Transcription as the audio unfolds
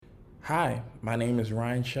Hi, my name is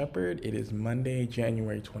Ryan Shepard. It is Monday,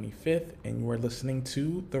 January 25th, and you are listening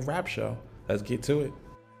to The Rap Show. Let's get to it.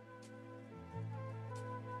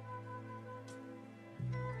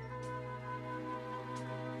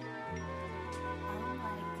 Oh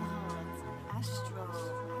my God, ASTRAL.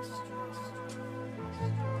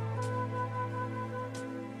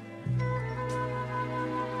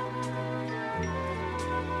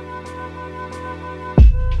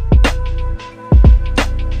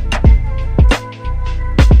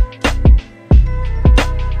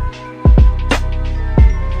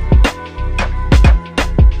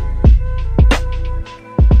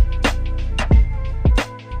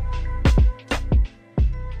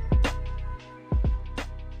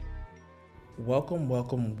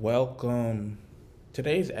 Welcome.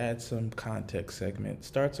 Today's Add Some Context segment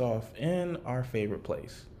starts off in our favorite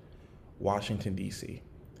place, Washington, D.C.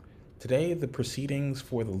 Today, the proceedings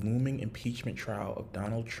for the looming impeachment trial of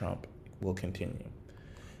Donald Trump will continue.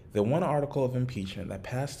 The one article of impeachment that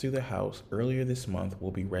passed through the House earlier this month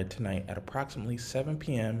will be read tonight at approximately 7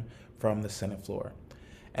 p.m. from the Senate floor.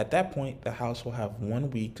 At that point, the House will have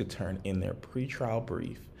 1 week to turn in their pretrial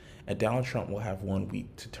brief, and Donald Trump will have 1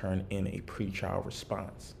 week to turn in a pretrial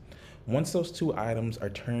response. Once those two items are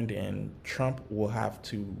turned in, Trump will have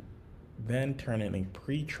to then turn in a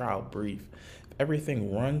pretrial brief. If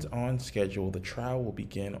everything runs on schedule, the trial will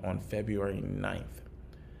begin on February 9th.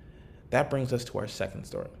 That brings us to our second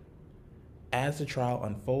story. As the trial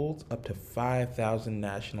unfolds, up to 5,000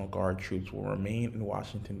 National Guard troops will remain in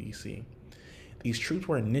Washington, D.C. These troops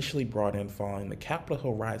were initially brought in following the Capitol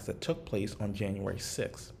Hill riots that took place on January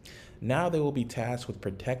 6th. Now they will be tasked with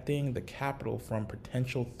protecting the Capitol from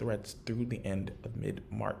potential threats through the end of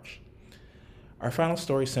mid-March. Our final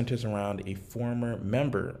story centers around a former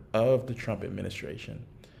member of the Trump administration.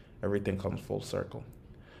 Everything comes full circle.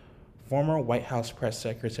 Former White House Press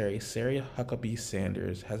Secretary Sarah Huckabee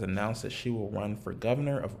Sanders has announced that she will run for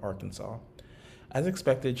governor of Arkansas. As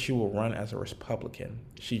expected, she will run as a Republican.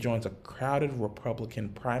 She joins a crowded Republican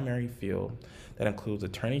primary field that includes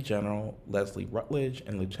Attorney General Leslie Rutledge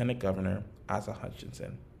and Lieutenant Governor Asa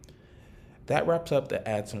Hutchinson. That wraps up the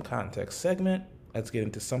Add Some Context segment. Let's get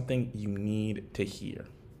into something you need to hear.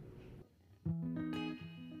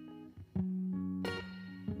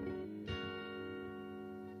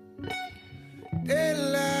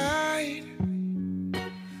 Daylight,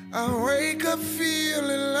 I wake up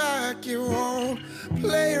feeling like you won't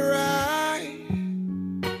play right.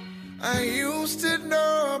 I used to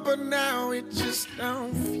know, but now it just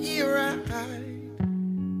don't feel right.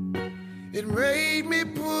 It made me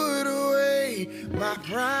put away my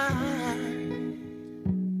pride.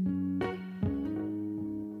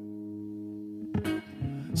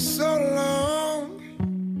 So long,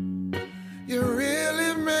 you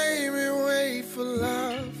really made me wait for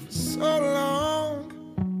love for so long.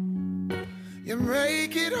 You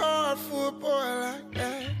make it hard for a boy like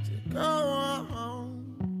that to go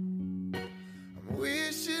on. I'm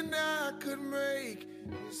wishing I could make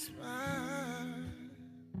you smile.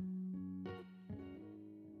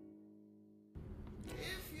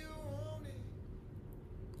 If you want it.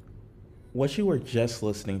 What you were just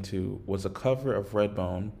listening to was a cover of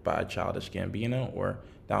Redbone by Childish Gambino, or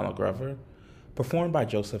Donald Glover, performed by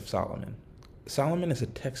Joseph Solomon. Solomon is a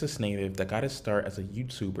Texas native that got his start as a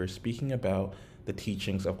YouTuber speaking about the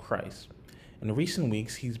teachings of Christ. In recent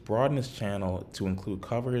weeks, he's broadened his channel to include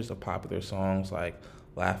covers of popular songs like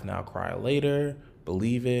Laugh Now, Cry Later,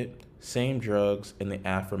 Believe It, Same Drugs, and the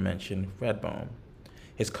aforementioned Redbone.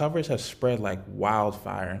 His covers have spread like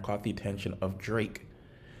wildfire and caught the attention of Drake.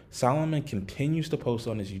 Solomon continues to post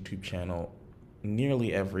on his YouTube channel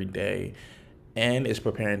nearly every day and is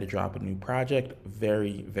preparing to drop a new project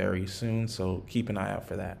very, very soon, so keep an eye out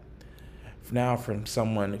for that. Now, from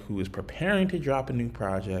someone who is preparing to drop a new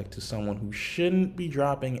project to someone who shouldn't be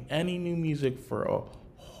dropping any new music for a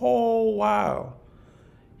whole while,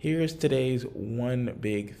 here's today's one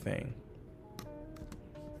big thing.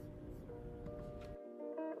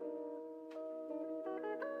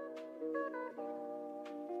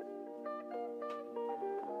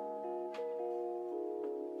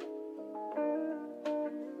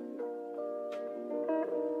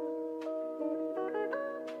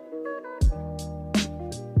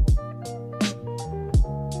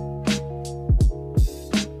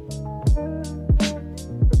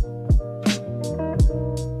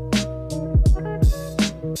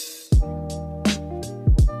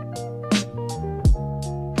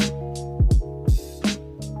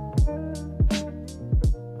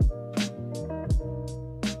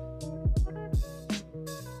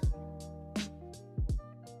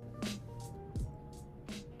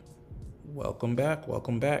 Welcome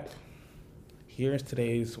back. here's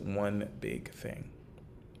today's one big thing.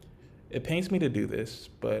 It pains me to do this,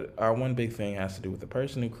 but our one big thing has to do with the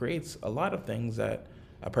person who creates a lot of things that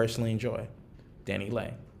I personally enjoy,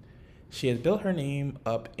 DaniLeigh. She has built her name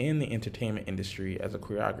up in the entertainment industry as a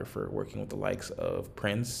choreographer, working with the likes of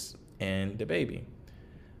Prince and DaBaby.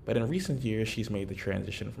 But in recent years, she's made the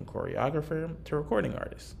transition from choreographer to recording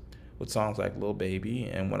artist. With songs like Lil Baby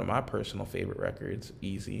and one of my personal favorite records,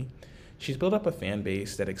 Easy, she's built up a fan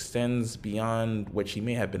base that extends beyond what she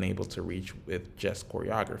may have been able to reach with just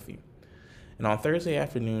choreography. And on Thursday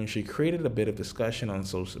afternoon, she created a bit of discussion on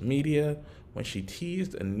social media when she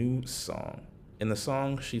teased a new song. In the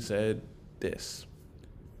song, she said this.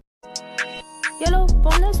 Yellow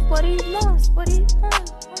bonus, what he wants, what he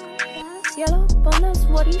wants. Yellow bonus,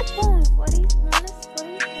 what he wants, what he wants, what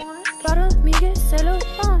he wants. Para Miguel, se lo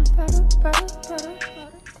van. Para.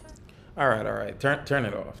 All right. Turn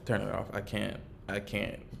it off. I can't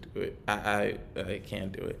do it. I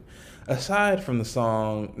can't do it. Aside from the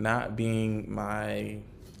song not being my,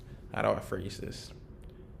 how do I phrase this,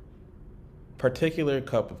 particular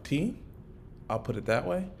cup of tea, I'll put it that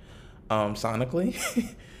way, sonically,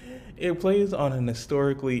 it plays on an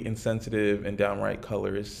historically insensitive and downright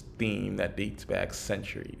colorist theme that dates back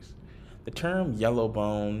centuries. The term yellow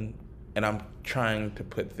bone, and I'm trying to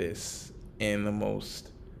put this in the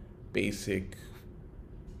most basic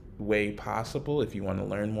way possible. If you want to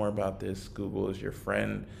learn more about this, Google is your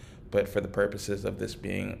friend. But for the purposes of this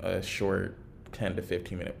being a short 10 to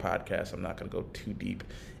 15 minute podcast, I'm not going to go too deep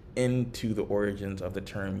into the origins of the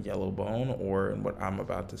term yellow bone or what I'm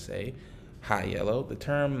about to say, high yellow. The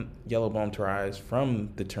term yellow bone derives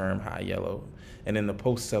from the term high yellow. And in the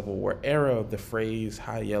post-Civil War era, the phrase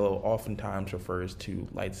high yellow oftentimes refers to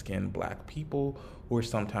light-skinned black people who are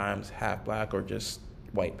sometimes half black or just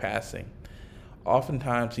white passing.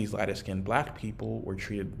 Oftentimes, these lighter-skinned black people were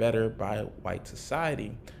treated better by white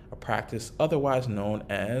society, a practice otherwise known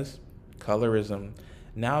as colorism.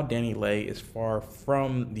 Now, DaniLeigh is far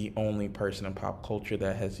from the only person in pop culture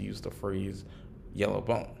that has used the phrase yellow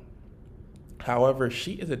bone. However,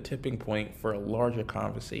 she is a tipping point for a larger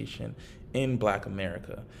conversation in Black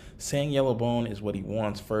America. Saying yellow bone is what he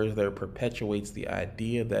wants further perpetuates the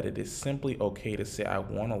idea that it is simply okay to say I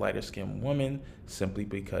want a lighter skinned woman simply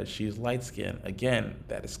because she's light skinned. Again,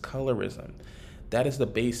 that is colorism. That is the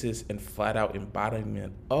basis and flat out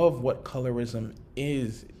embodiment of what colorism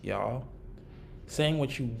is, y'all. Saying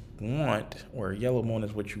what you want, or yellow bone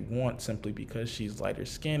is what you want simply because she's lighter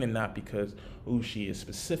skinned and not because who she is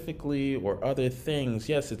specifically or other things.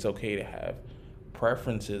 Yes, it's okay to have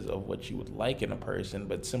preferences of what you would like in a person,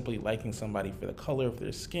 but simply liking somebody for the color of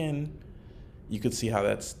their skin, you could see how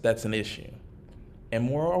that's an issue. And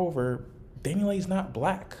moreover, DaniLeigh's not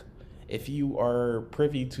black. If you are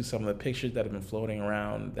privy to some of the pictures that have been floating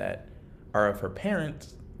around that are of her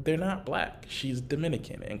parents, they're not black. She's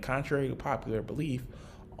Dominican. And contrary to popular belief,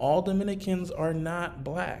 all Dominicans are not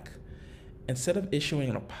black. Instead of issuing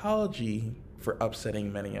an apology for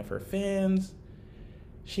upsetting many of her fans,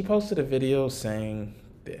 she posted a video saying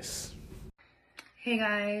this. Hey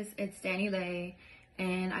guys, it's DaniLeigh,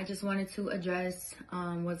 and I just wanted to address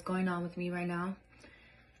what's going on with me right now.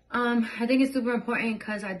 I think it's super important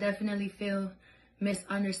because I definitely feel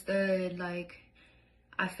misunderstood. Like,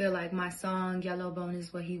 I feel like my song, Yellow Bone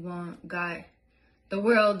is What He Want, got the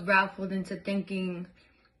world raffled into thinking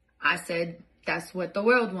I said that's what the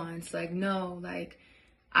world wants. Like, no, like,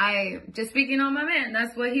 I just speaking on my man.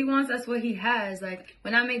 That's what he wants. That's what he has. Like,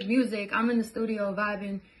 when I make music, I'm in the studio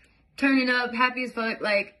vibing, turning up, happy as fuck.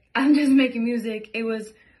 Like, I'm just making music. It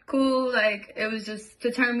was cool. Like, it was just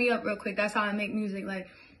to turn me up real quick. That's how I make music. Like,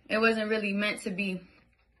 it wasn't really meant to be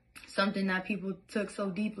something that people took so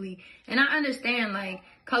deeply. And I understand, like,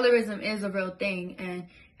 colorism is a real thing. And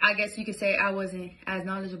I guess you could say I wasn't as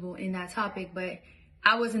knowledgeable in that topic, but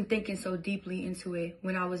I wasn't thinking so deeply into it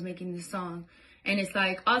when I was making this song. And it's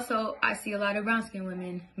like, also, I see a lot of brown skinned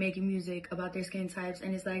women making music about their skin types.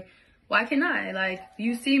 And it's like, why can't I? Like,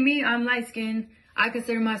 you see me, I'm light skinned. I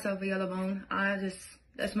consider myself a yellow bone.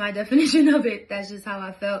 That's my definition of it. That's just how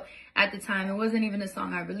I felt at the time. It wasn't even a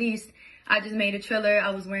song I released. I just made a trailer. I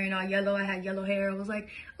was wearing all yellow. I had yellow hair. I was like,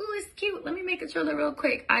 ooh, it's cute. Let me make a trailer real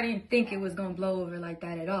quick. I didn't think it was going to blow over like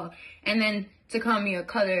that at all. And then to call me a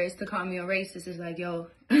colorist, to call me a racist is like, yo,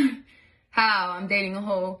 how? I'm dating a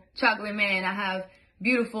whole chocolate man. I have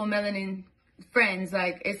beautiful melanin friends.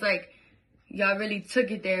 Like, it's like, y'all really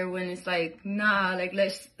took it there when it's like, nah, like,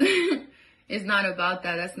 let's, it's not about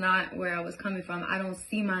that. That's not where I was coming from. I don't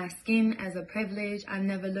see my skin as a privilege. I've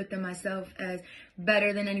never looked at myself as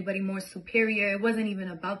better than anybody, more superior. It wasn't even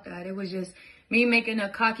about that. It was just me making a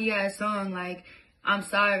cocky ass song. Like, I'm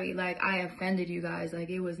sorry, like, I offended you guys. Like,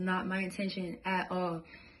 it was not my intention at all.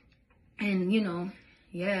 And, you know,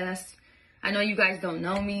 yeah, I know you guys don't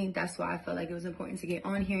know me. That's why I felt like it was important to get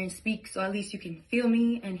on here and speak, so at least you can feel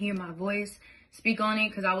me and hear my voice. Speak on it,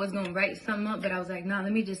 because I was going to write something up, but I was like, nah,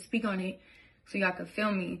 let me just speak on it so y'all can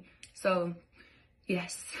feel me. So,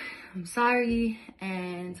 yes, I'm sorry,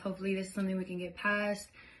 and hopefully this is something we can get past.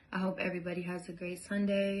 I hope everybody has a great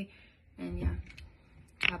Sunday, and yeah,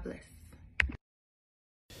 God bless.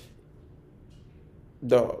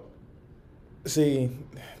 Dog. See,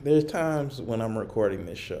 there's times when I'm recording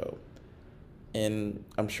this show, and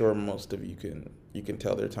I'm sure most of you can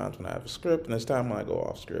tell there are times when I have a script, and there's time when I go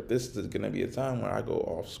off script. This is going to be a time when I go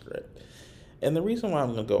off script. And the reason why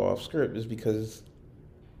I'm going to go off script is because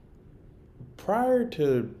prior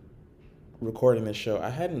to recording this show, I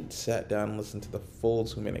hadn't sat down and listened to the full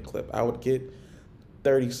 2-minute clip. I would get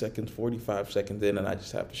 30 seconds, 45 seconds in, and I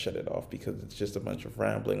just have to shut it off because it's just a bunch of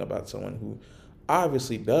rambling about someone who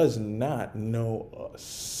obviously does not know a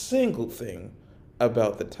single thing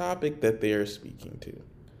about the topic that they are speaking to.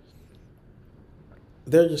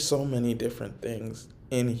 There are just so many different things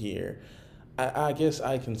in here. I guess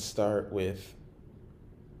I can start with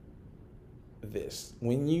this.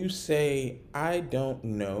 When you say, I don't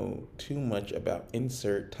know too much about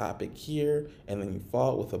insert topic here, and then you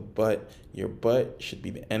follow it with a but, your but should be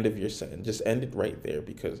the end of your sentence. Just end it right there,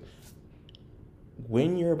 because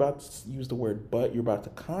when you're about to use the word but, you're about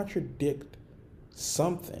to contradict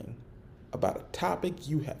something about a topic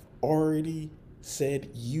you have already said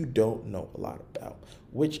you don't know a lot about,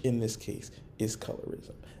 which in this case is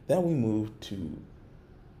colorism. Then we move to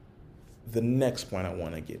the next point I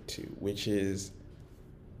want to get to, which is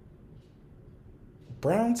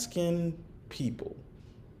brown-skinned people,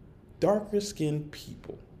 darker-skinned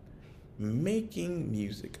people making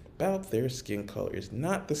music about their skin color is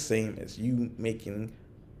not the same as you making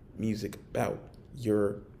music about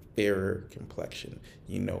your fairer complexion.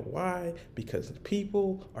 You know why? Because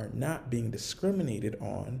people are not being discriminated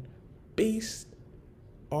on based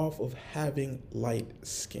off of having light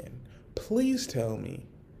skin. Please tell me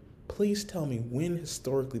when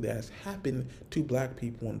historically that has happened to black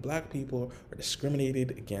people, when black people are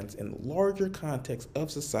discriminated against in the larger context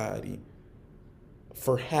of society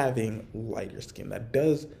for having lighter skin. That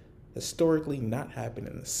does historically not happen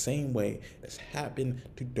in the same way as happened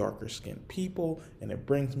to darker skinned people. And it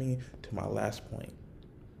brings me to my last point.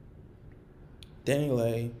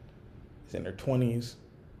 DaniLeigh is in her 20s.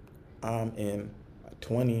 I'm in my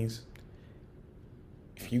 20s.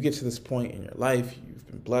 If you get to this point in your life, you've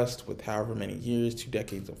been blessed with however many years, 2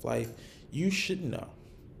 decades of life, you should know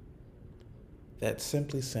that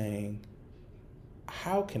simply saying,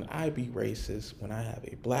 how can I be racist when I have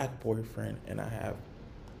a black boyfriend and I have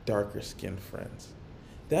darker skinned friends?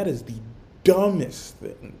 That is the dumbest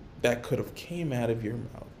thing that could have came out of your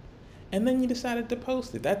mouth. And then you decided to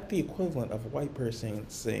post it. That's the equivalent of a white person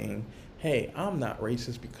saying, hey, I'm not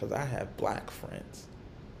racist because I have black friends.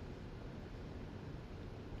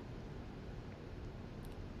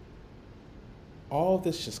 All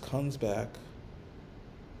this just comes back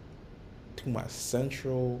to my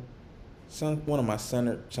one of my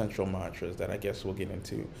central mantras that I guess we'll get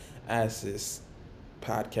into as this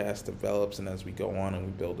podcast develops and as we go on and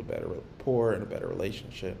we build a better rapport and a better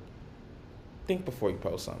relationship. Think before you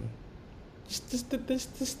post something. Just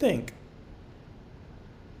think.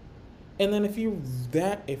 And then if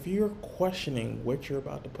you're questioning what you're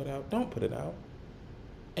about to put out, don't put it out.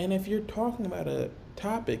 And if you're talking about a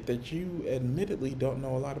topic that you admittedly don't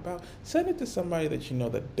know a lot about, send it to somebody that you know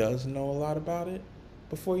that does know a lot about it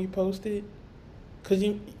before you post it. Because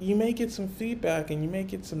you may get some feedback and you may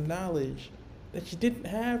get some knowledge that you didn't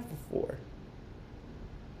have before.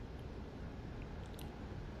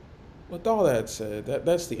 With all that said,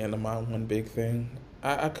 that's the end of my one big thing.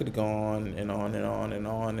 I could go on and on and on and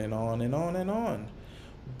on and on and on and on.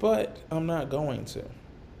 But I'm not going to.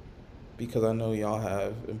 Because I know y'all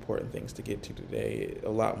have important things to get to today. A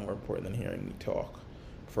lot more important than hearing me talk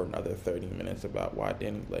for another 30 minutes about why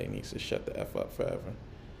DaniLeigh needs to shut the F up forever.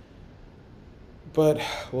 But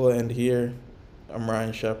we'll end here. I'm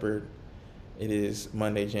Ryan Shepard. It is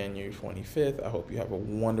Monday, January 25th. I hope you have a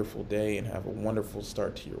wonderful day and have a wonderful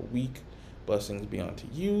start to your week. Blessings be unto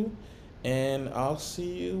you. And I'll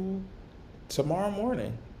see you tomorrow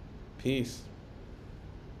morning. Peace.